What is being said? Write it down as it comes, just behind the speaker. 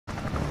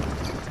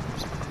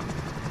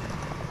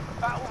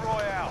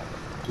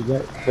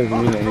That doesn't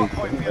mean anything.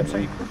 Point for your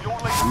team. You're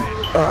leading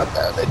it. I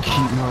gotta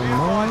keep my Be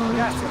advised,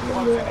 gas is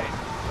closing mind. in.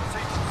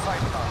 Proceed to the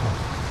safe zone.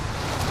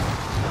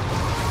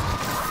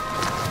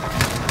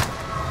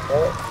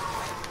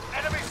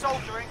 Enemy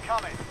soldier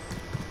incoming.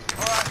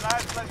 Alright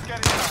lads, let's get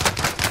it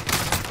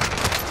done.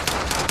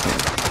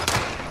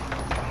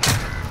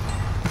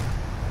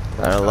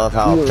 I love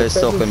how a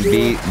pistol can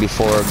beat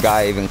before a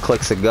guy even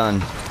clicks a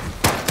gun.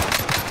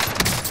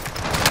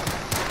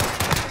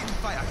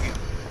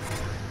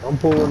 I'm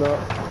pulling up.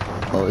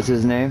 What was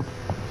his name?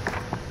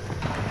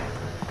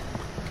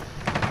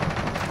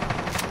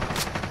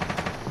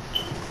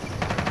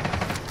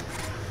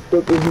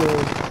 Look his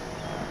name.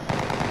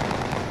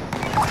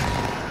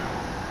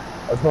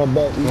 That's my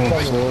back. He's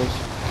coming,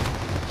 boys.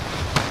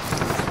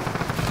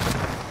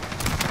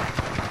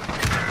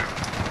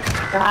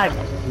 God.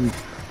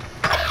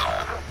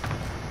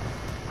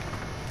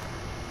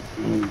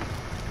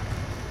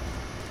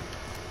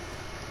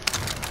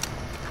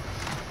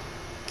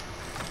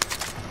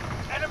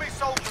 Enemy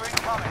soldier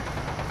incoming.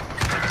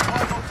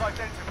 Rivals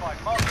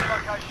identified. Mark the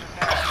location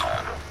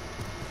now.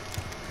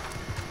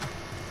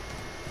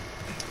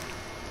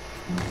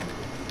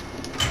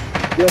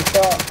 Up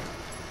top.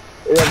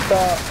 Up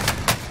top.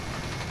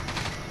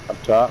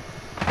 Up top.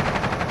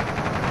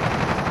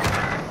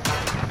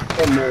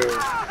 Come on.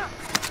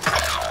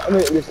 I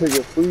mean, this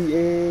nigga free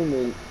aim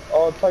and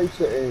all types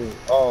of aim.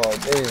 Oh,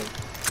 damn.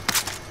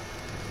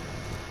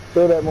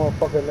 Kill that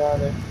motherfucker down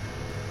there.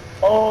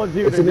 Oh,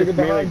 dude, It's a nigga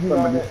behind you,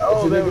 Niner. Oh,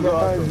 It's a that nigga was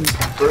behind awesome. you.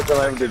 First time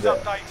I ever did Objectives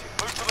that.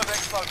 updated. Move to the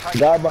next location.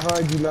 Guy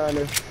behind you,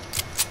 Niner.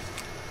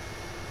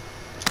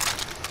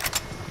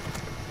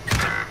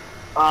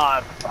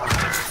 Ah, fuck.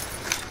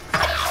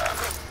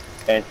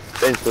 And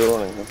thanks for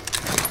running. Huh?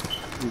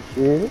 You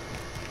see it?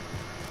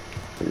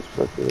 Just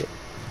fuck it.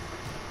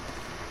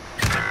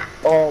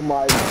 Oh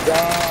my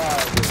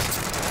god.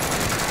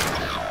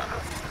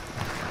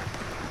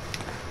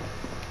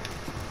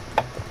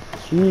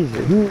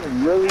 Jesus, he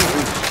really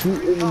is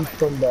shooting me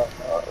from the,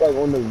 like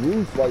on the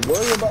roof. Like,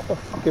 worry about the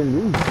fucking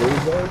roof,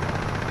 bro.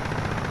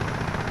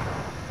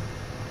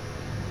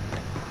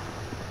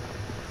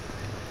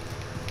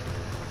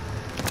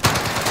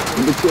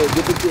 Get the kill,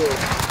 get the kill.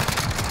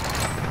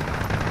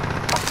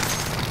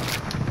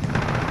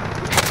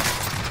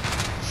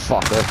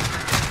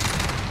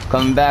 Fucker.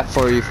 Coming back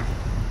for you.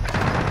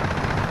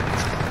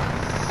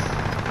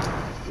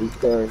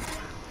 Okay.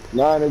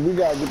 Niner, we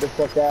gotta get the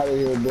fuck out of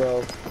here,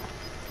 bro.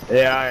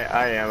 Yeah,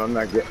 I am. I'm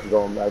not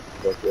going back to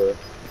fuck there.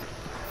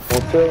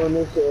 I'm still in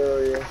this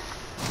area.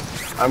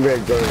 I'm gonna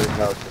go to this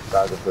house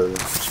inside the prison.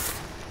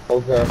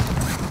 Okay.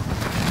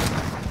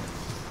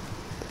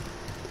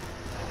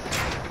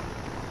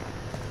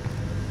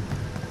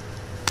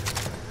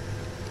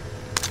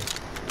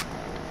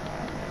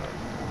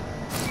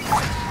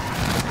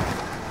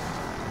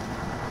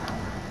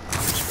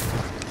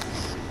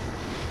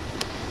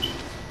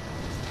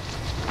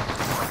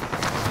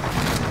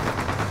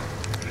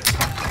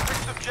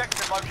 Fixed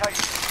objective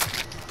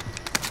location.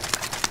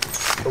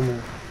 Come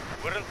on.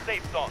 We're in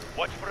safe zone.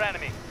 Watch for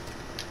enemy.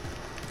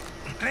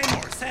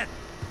 Claymore, set.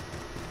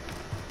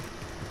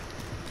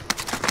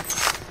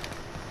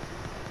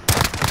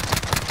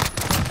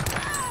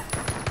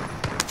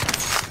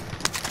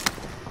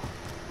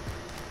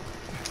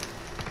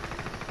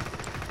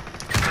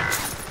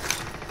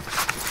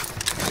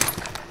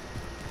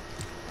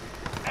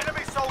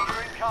 Enemy soldier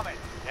incoming.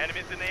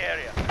 Enemies in the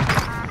area.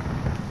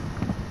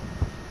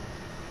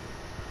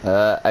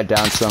 I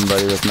downed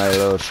somebody with my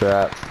little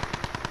trap.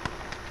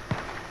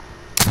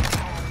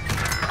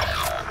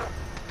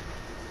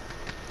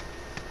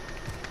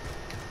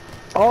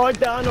 Oh, I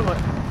downed him.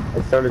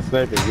 I started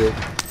sniping, dude.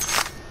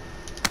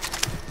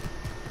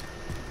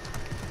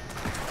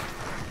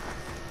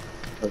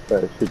 I'm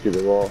trying to shoot through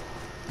the wall.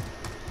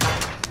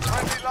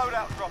 Friendly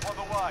loadout drop on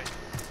the way.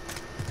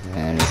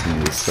 Man, he's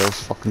gonna be so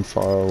fucking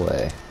far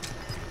away.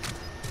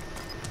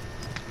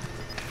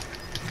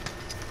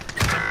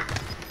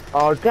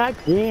 Oh,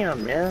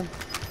 goddamn, man.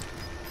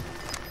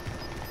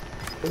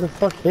 Who the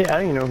fuck hit? I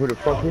don't even know who the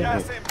fuck hit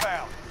Gas me.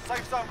 inbound.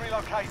 Safe zone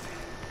relocated.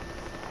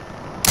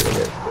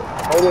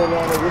 Hold on,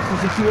 Niner. What's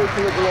the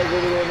situation looking like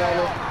over there,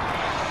 Niner?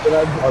 Did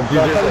I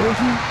come with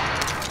you?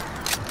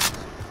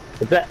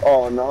 What's that?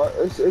 Oh, no.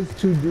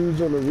 It's two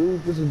dudes on the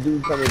roof. There's a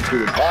dude coming to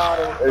the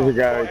bottom. There's a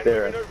guy right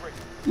there.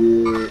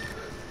 Yeah.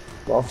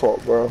 My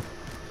fault, bro.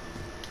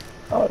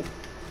 Oh,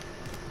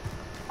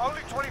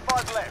 Only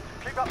 25 left.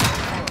 Keep up the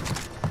good work.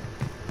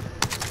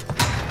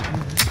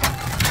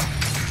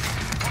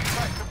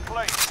 Contract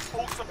complete.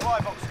 All supply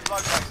boxes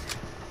located.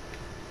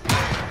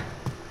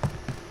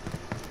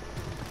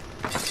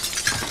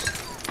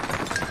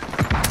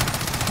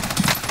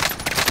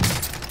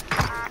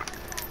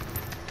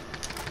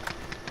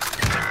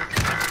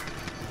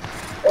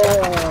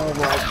 Oh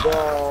my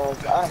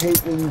god. I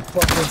hate when you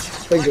fucking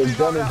think a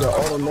gun is an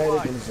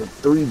automatic and it's a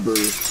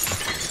 3-bird.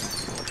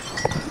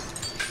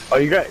 oh,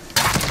 you got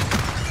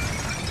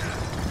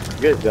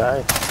good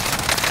guy.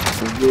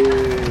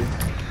 Yeah.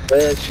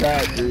 Bad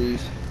shot, dude.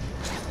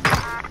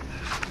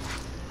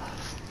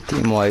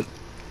 Team wipe.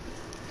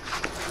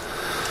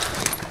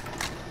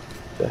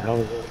 The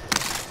hell is it?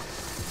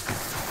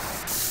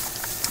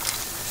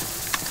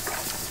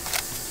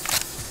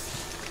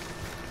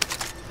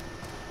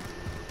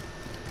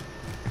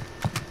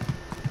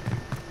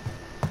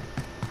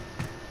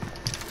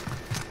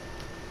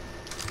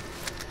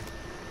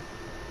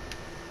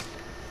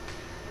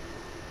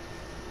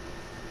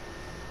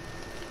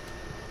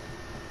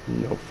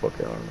 No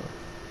fucking armor.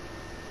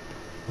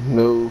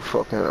 No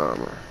fucking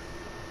armor.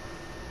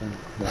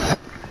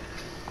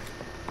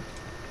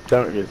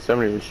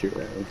 Somebody was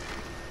shooting at me.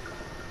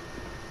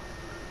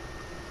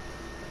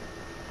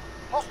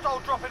 Hostile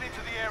dropping into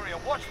the area.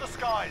 Watch the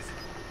skies.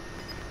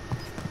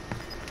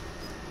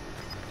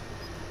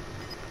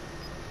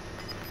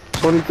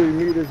 23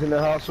 meters in the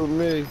house with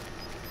me.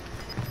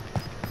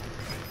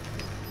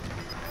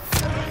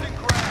 Losing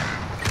ground.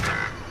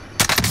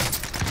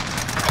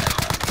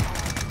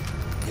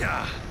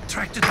 Yeah,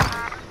 tracked it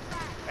down.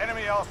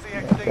 Enemy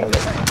RCXD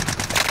detected.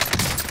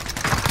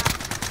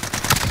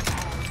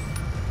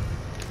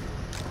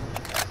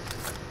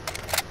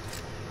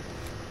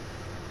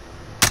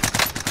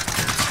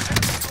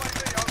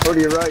 Go to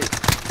your right.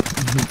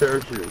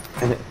 Parachute.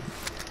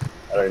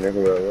 I don't know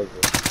who that was.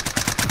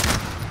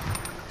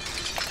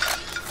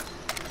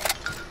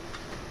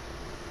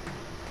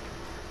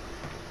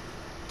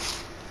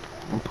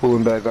 I'm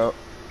pulling back up.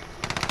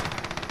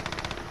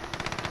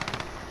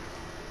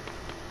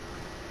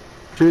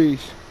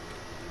 Trees.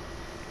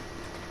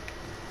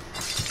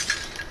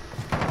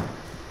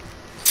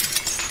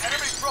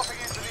 Enemy dropping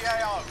into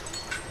the AO.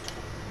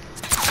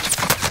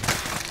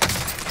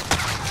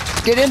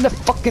 Get in the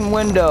fucking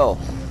window.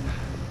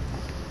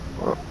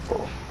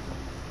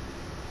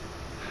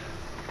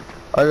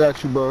 I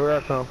got you, bro. Here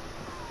I come.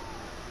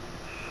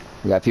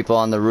 We got people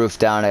on the roof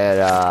down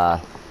at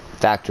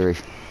factory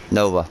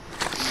Nova.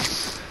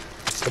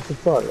 What the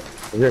fuck? I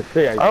was gonna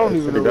say, I don't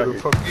even know where the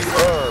fuck you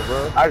are,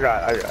 bro. I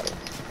got it.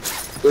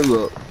 Good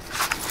luck.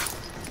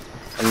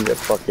 I need a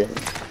fucking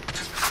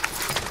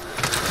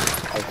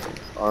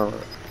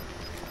armor.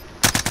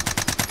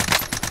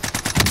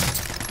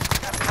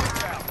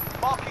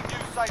 Marking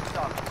new safe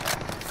zone.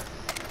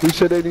 Who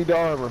said they need the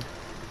armor?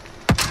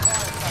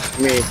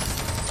 Me.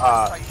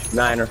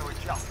 Niner. To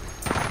adjust.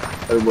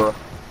 Hey, bro.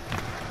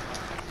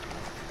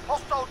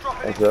 Hostile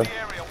dropping Thanks, into sir. the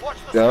area. Watch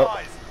the Yep.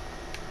 skies.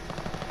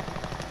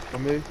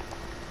 Come here.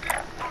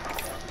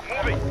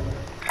 Moving.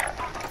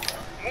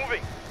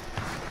 Moving.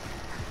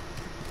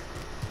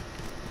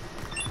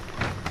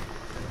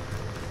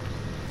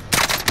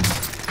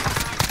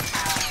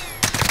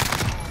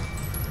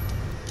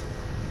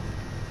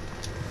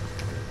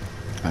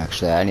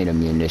 Actually, I need a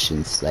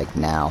munitions like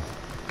now.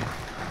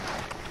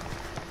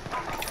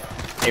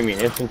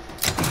 Ammunition.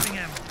 Using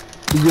ammo.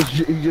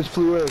 He just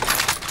flew in. Does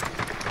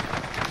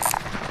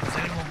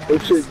anyone want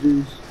Good this? shit,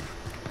 dudes.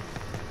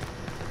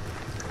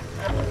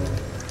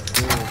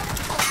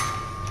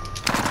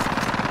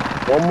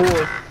 One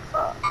more.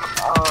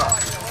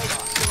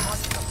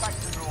 Back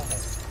to normal.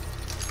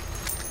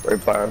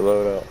 Right by our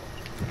loadout.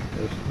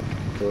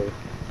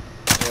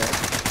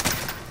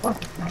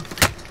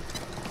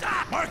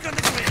 Mark on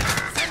the grid.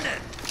 Send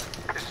it.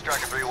 This is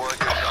Striker 3-1.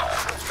 Good job.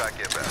 Strike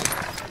inbound.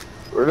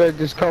 Where'd that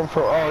just come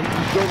from? Oh, he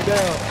just jumped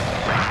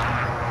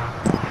down.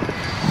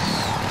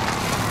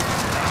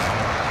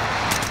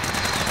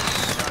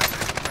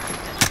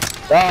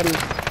 Got him.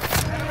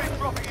 Enemy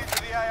dropping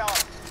into the AO.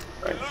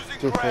 We're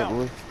losing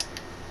ground.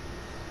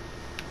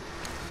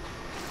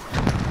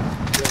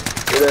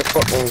 Where that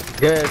fucking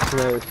gas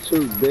mask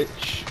too,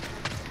 bitch.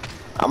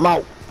 I'm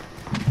out.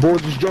 Boy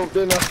just jumped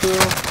in, I feel.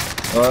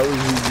 Oh, that was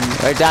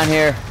easy. Right down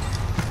here.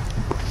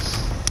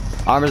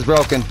 Armor's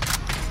broken.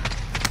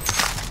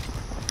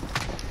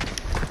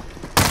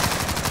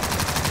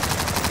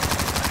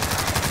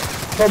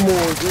 Come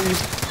on, dude.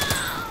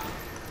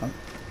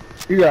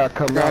 You gotta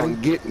come out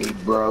and get me,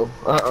 bro.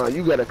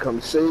 You gotta come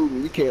save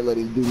me. You can't let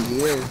him do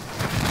me in.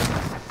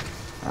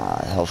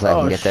 Hopefully I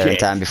can Oh, get there in shit.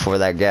 time before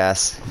that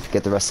gas.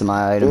 Get the rest of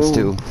my items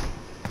Ooh. too.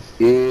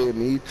 Yeah,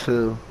 me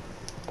too.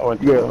 I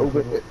went Yeah, to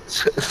open it.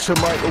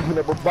 Somebody open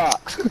up a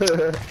box.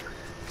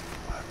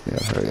 Yeah,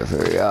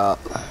 hurry up.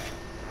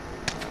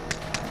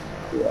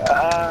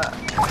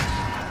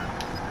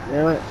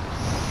 Damn it.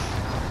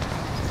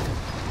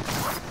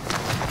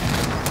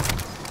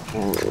 I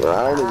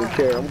don't even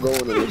care. I'm going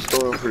to the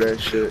store for that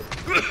shit.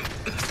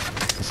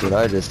 That's what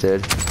I just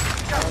did. Gas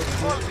is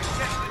closing. Get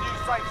to the new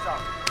safe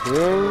zone.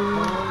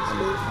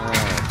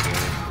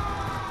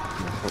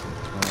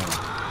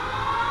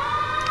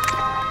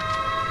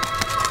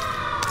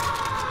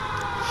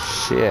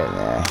 Shit,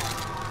 man.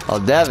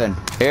 Oh, Devin,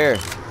 here.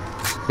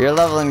 You're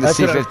leveling the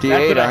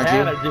C58, aren't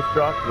you? I just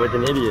dropped like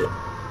an idiot.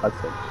 That's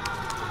it.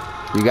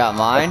 You got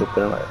mine? That's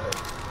it.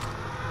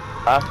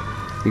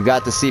 Huh? You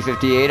got the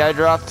C58 I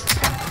dropped?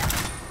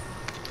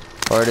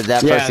 Or did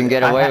that Yeah, person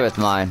get I away had- with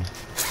mine?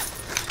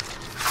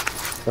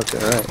 Okay,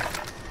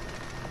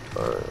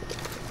 alright.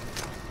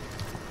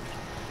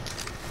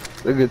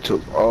 Nigga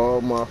took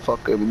all my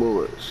fucking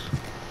bullets.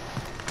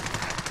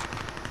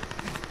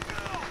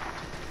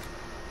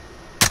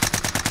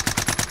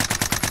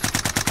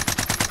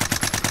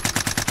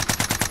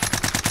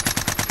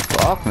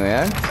 Fuck,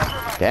 man.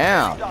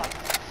 Damn.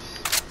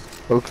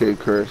 Okay,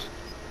 Chris.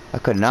 I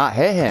could not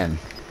hit him.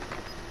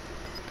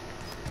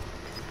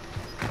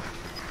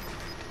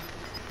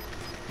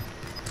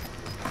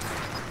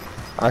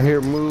 I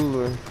hear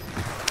moving.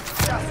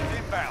 Gas is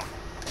inbound.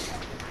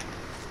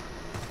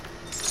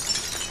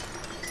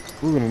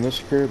 Moving in this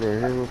crib right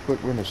here real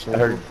quick. We're in a I circle.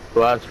 heard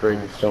glass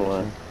breaking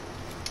somewhere.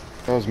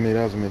 That was me,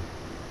 that was me.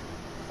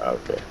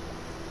 Okay.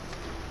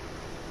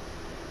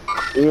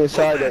 You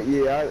inside that?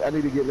 Yeah, I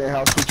need to get in that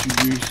house with you,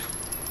 Juice.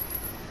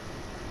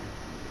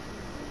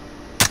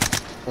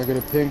 I get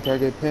a ping, I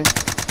get a ping.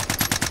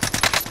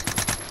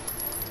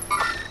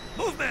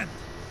 Movement!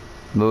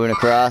 Moving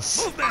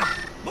across. Movement!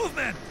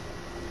 Movement!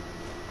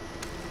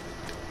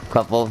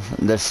 Couple.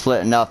 They're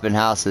splitting up in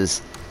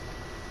houses.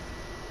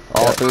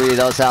 All three of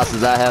those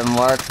houses I have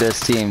marked, there's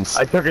teams.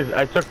 I took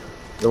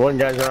the one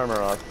guy's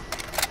armor off.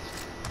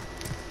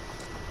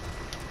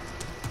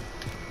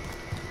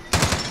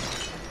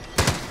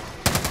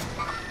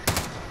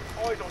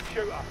 Eyes on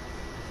shooter.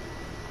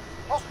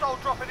 Hostile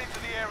dropping into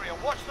the area.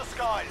 Watch the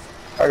skies.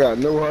 I got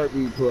no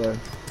heartbeat play.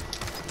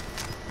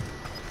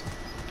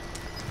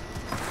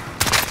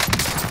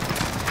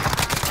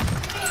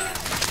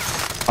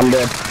 I'm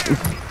dead.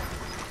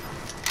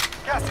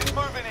 Gas is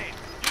moving in.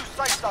 New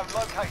safe zone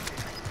located.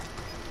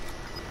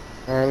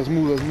 Alright, let's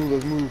move, let's move,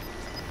 let's move.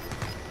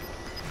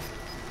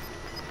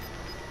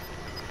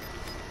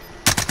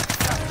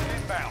 Gas is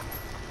inbound.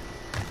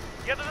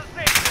 Get to the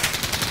station.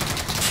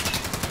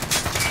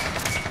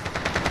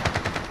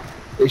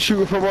 They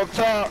shooting from up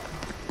top.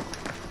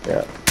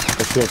 Yeah.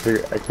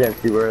 I can't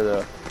see where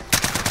the.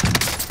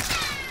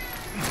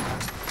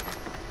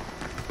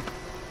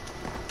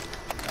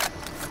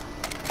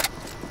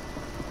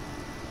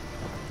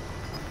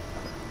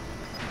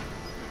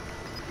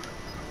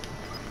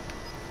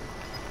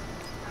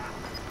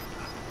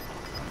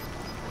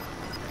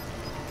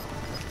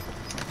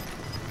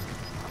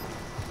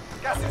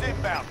 Gas is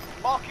inbound.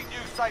 Marking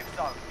new safe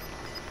zone.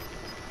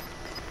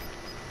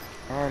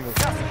 On the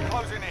Gas is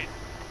closing in.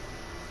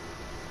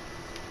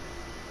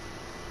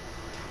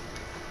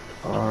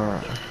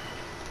 Alright.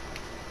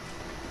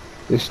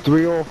 It's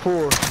 3 on 4.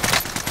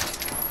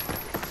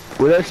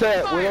 Where that's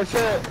at? Where that's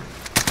at?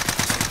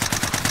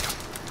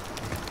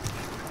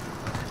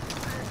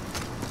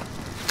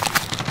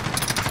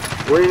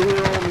 Where you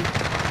here on me?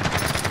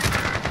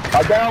 I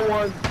down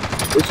one.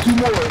 It's 2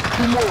 more. It's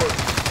 2 more.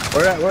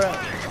 Where at? Where at?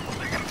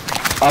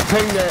 I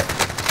pinged that.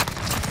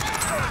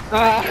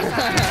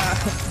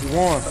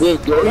 one. Good,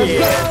 go. Let's Yeah.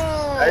 go.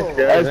 That's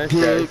good. That's That's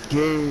good good.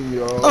 game,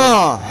 yo.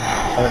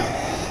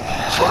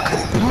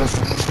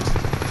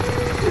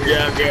 Good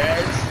job,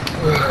 guys.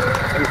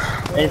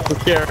 Thanks for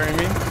sharing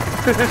me. I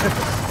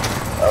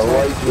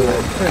like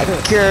that.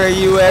 Carry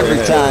you every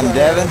time,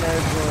 Devin.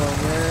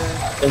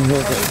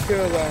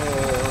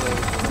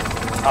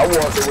 I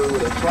walked away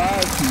with a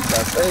 5-piece, I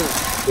think.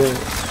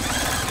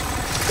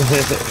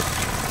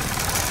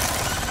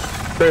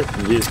 Chris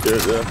is used to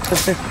it though.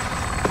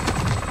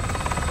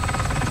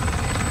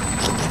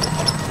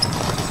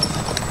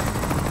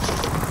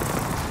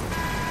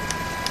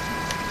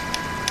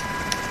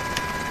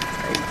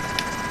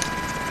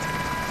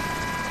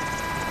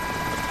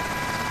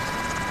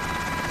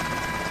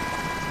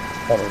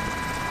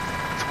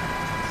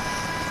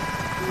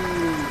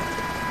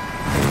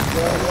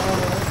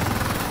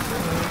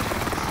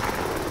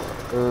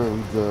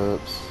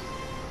 Dubs.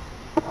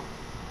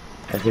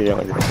 I think I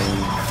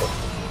understand.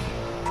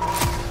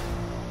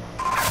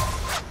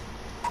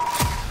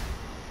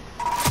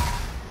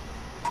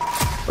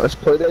 Let's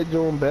play that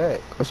joint back.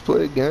 Let's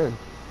play again.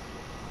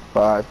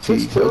 5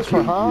 T. Just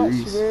for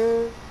hops,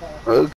 man.